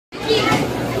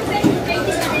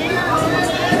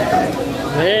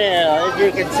Well, as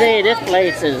you can see, this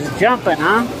place is jumping,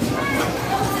 huh?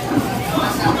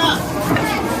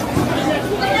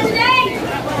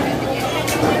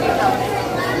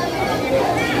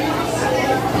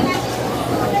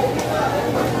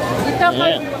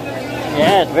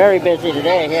 Yeah, it's very busy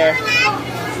today here.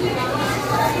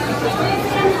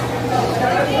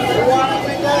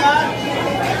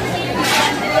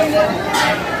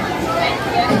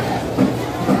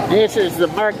 This is the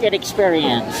market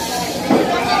experience.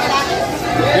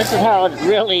 This is how it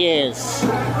really is.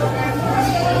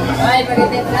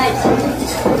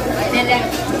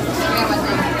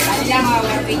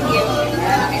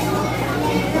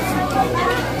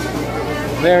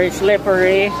 Very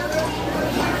slippery.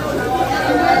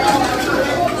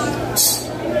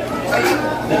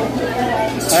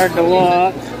 Hard to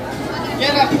walk.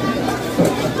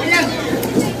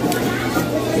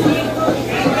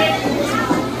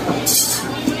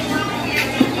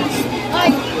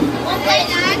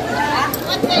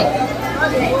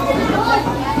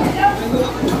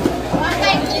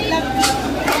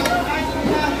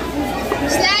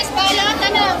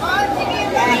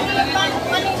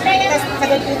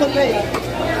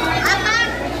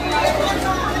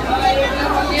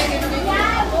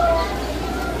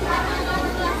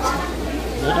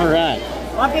 All right.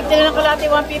 150 lang kalati,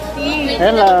 150.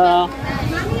 Hello.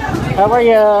 How are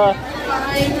you?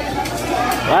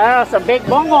 Wow, some big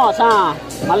bongos, huh?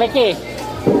 Malaki.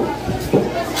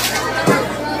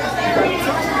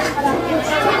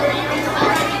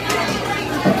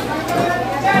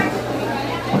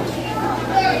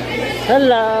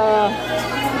 Hello.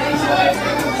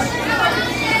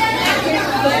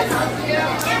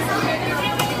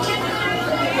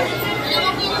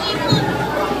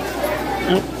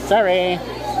 Oops, sorry.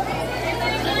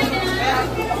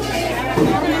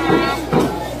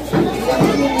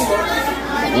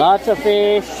 Lots of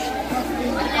fish.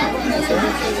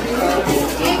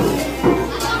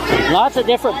 Lots of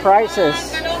different prices.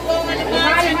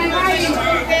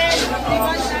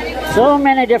 So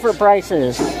many different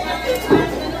prices.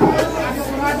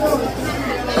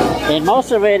 And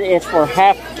most of it is for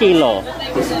half kilo.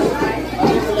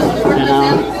 You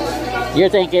know, you're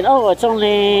thinking, oh, it's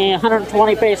only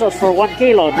 120 pesos for 1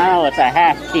 kilo. No, it's a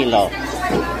half kilo.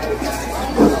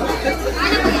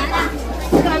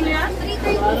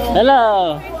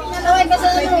 Hello.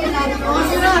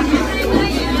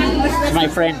 It's my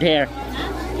friend here.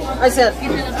 Hi, sir.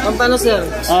 Pampano, sir.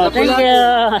 Oh, thank you.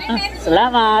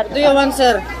 Salamat. What do you want,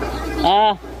 sir?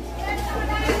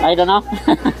 I don't know.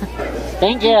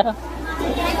 Thank you.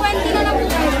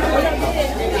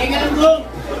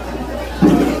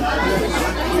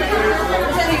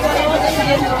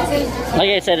 Like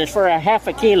I said, it's for a half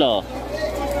a kilo.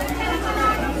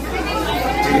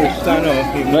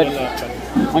 But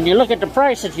when you look at the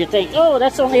prices, you think, oh,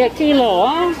 that's only a kilo,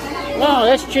 huh? Oh,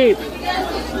 that's cheap.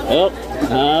 Oh,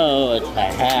 no, it's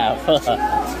a half.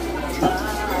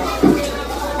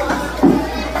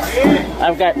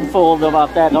 I've gotten fooled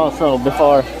about that also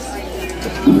before.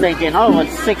 Thinking, oh,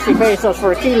 it's 60 pesos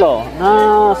for a kilo.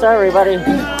 No, sorry, buddy.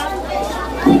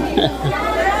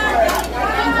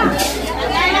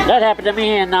 That happened to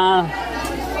me in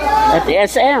at the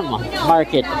SM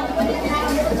market.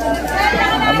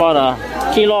 I bought a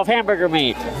kilo of hamburger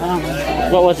meat.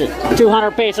 What was it?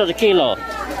 200 pesos a kilo.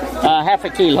 Half a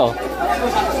kilo.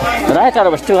 But I thought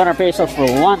it was 200 pesos for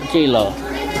 1 kilo.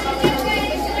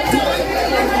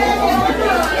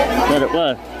 But it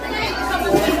was.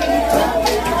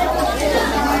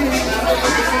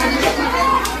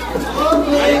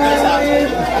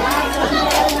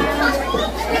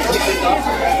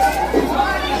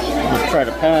 I'll try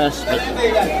to pass, but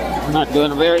I'm not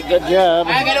doing a very good job.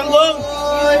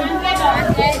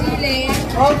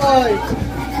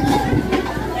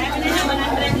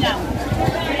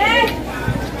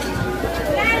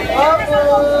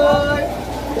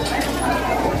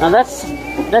 Now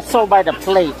that's sold by the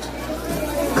plate.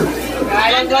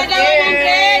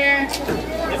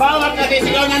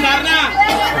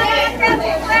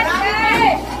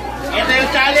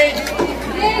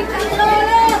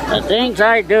 The things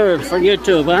I do for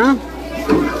YouTube, huh?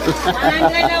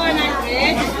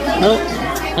 Oh,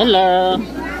 hello.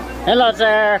 Hello,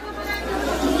 sir.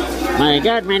 My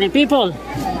God, many people.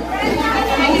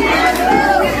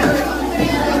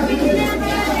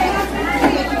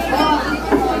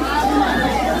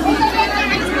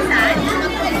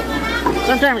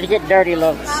 Sometimes you get dirty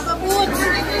looks.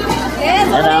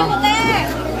 You know?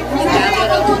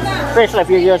 Especially if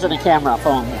you're using a camera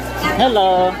phone.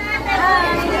 Hello.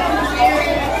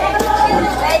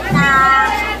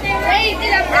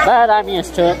 But I'm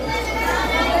used to it.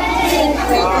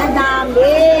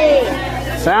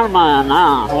 Salmon,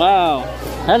 wow.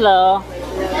 Hello.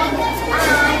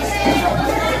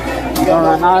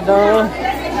 Coronado.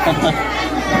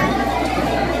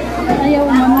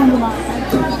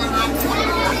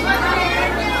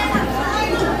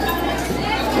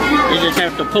 You just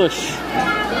have to push.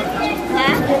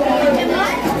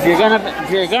 If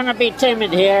you're gonna be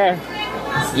timid here,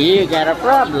 you got a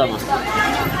problem.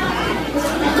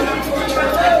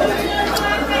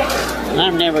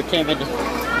 I'm never timid.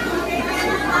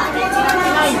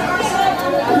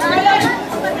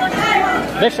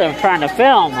 This I'm trying to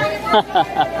film.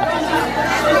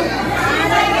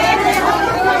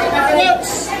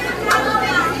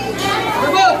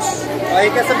 Kaway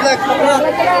ka sa vlog, kaway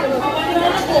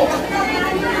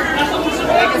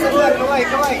ka sa vlog,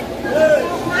 kaway.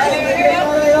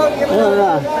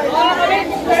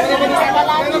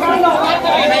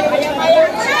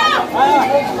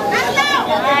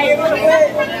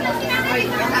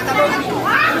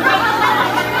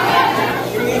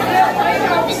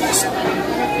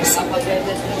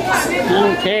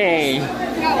 Okay.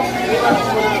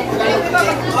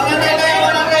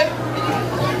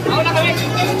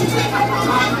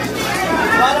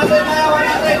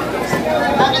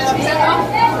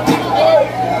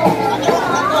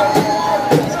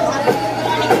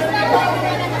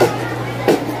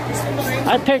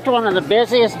 I picked one of the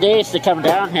busiest days to come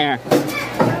down here.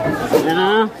 You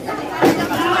know?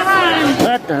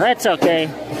 But that's okay.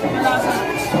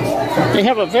 They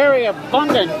have a very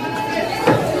abundant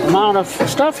amount of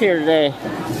stuff here today.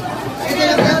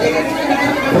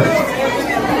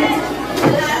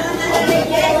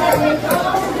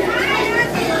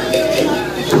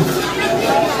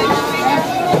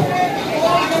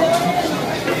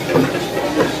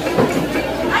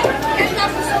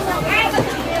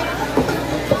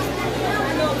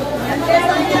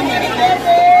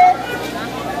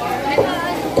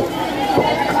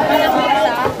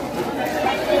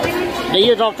 They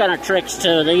use all kind of tricks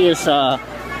too. They use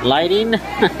lighting.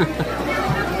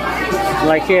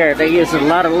 Like here, they use a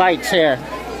lot of lights here.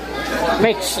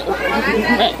 Makes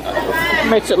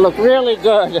it look really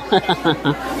good.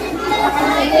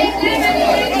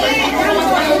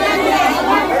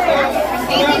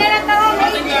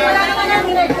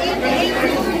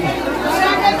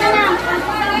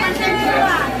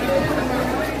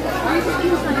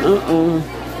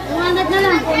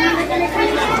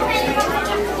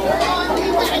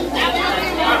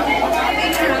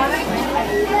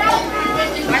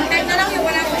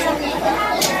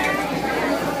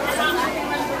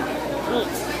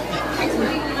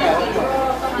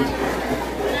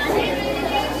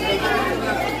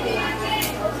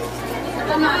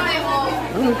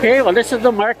 Okay, well, this is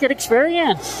the market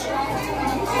experience.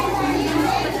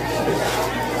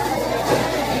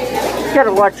 You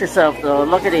gotta watch yourself though.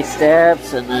 Look at these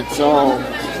steps, and it's all.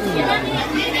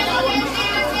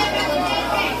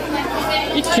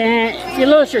 You can't. If you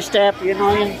lose your step, you know,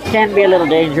 it can be a little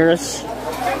dangerous.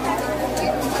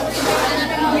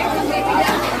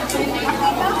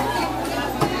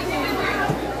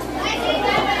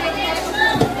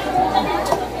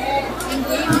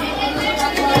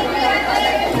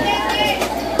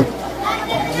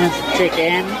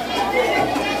 Chicken.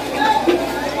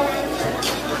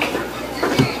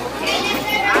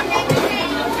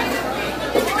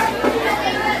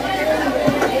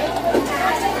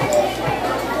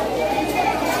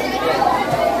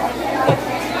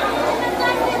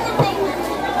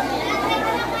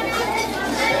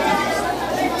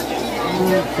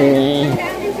 Okay.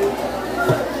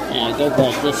 Yeah, go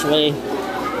back this way.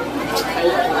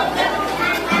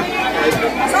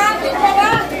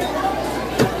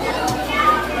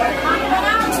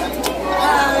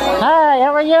 Hi,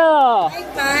 how are you?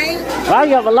 Fine. Well,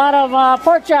 you have a lot of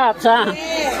pork chops, huh?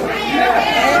 Yeah.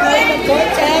 Pork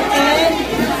chop and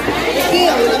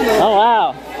Oh,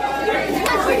 wow.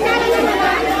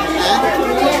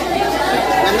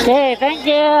 Okay, thank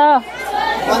you.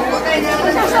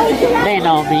 They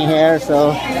know me here,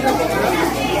 so.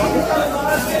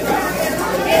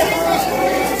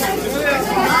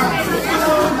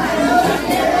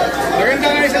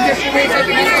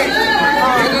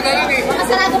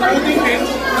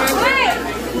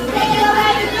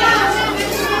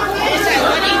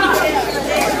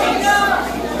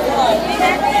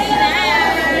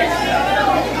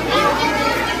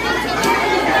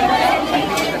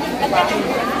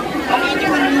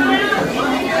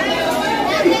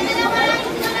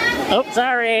 Oh,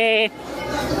 sorry.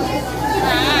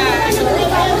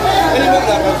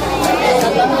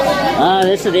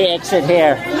 This is the exit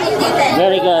here.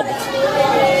 Very good.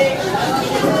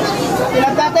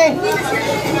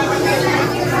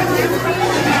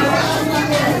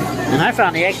 And I I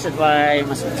found the exit by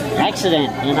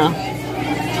accident, you know.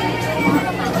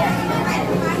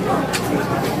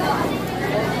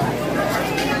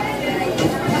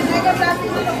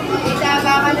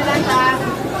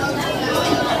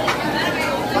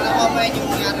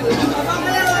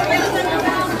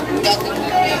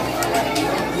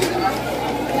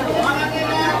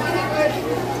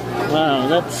 Wow,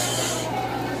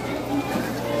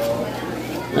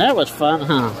 that was fun,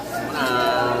 huh?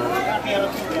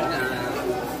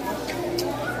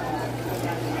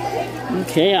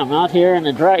 Okay, I'm out here in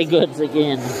the dry goods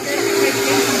again.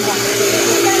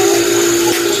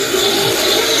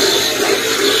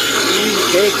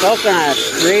 Okay,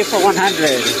 coconuts, 3 for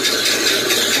 100.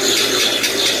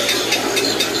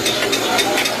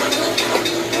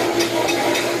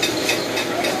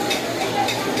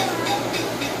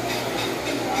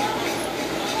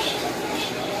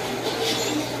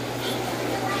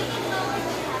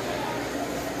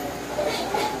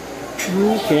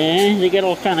 Okay, they get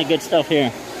all kind of good stuff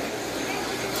here.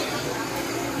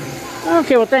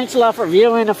 Okay, well, thanks a lot for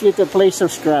viewing. If you could please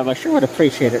subscribe, I sure would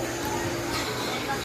appreciate it.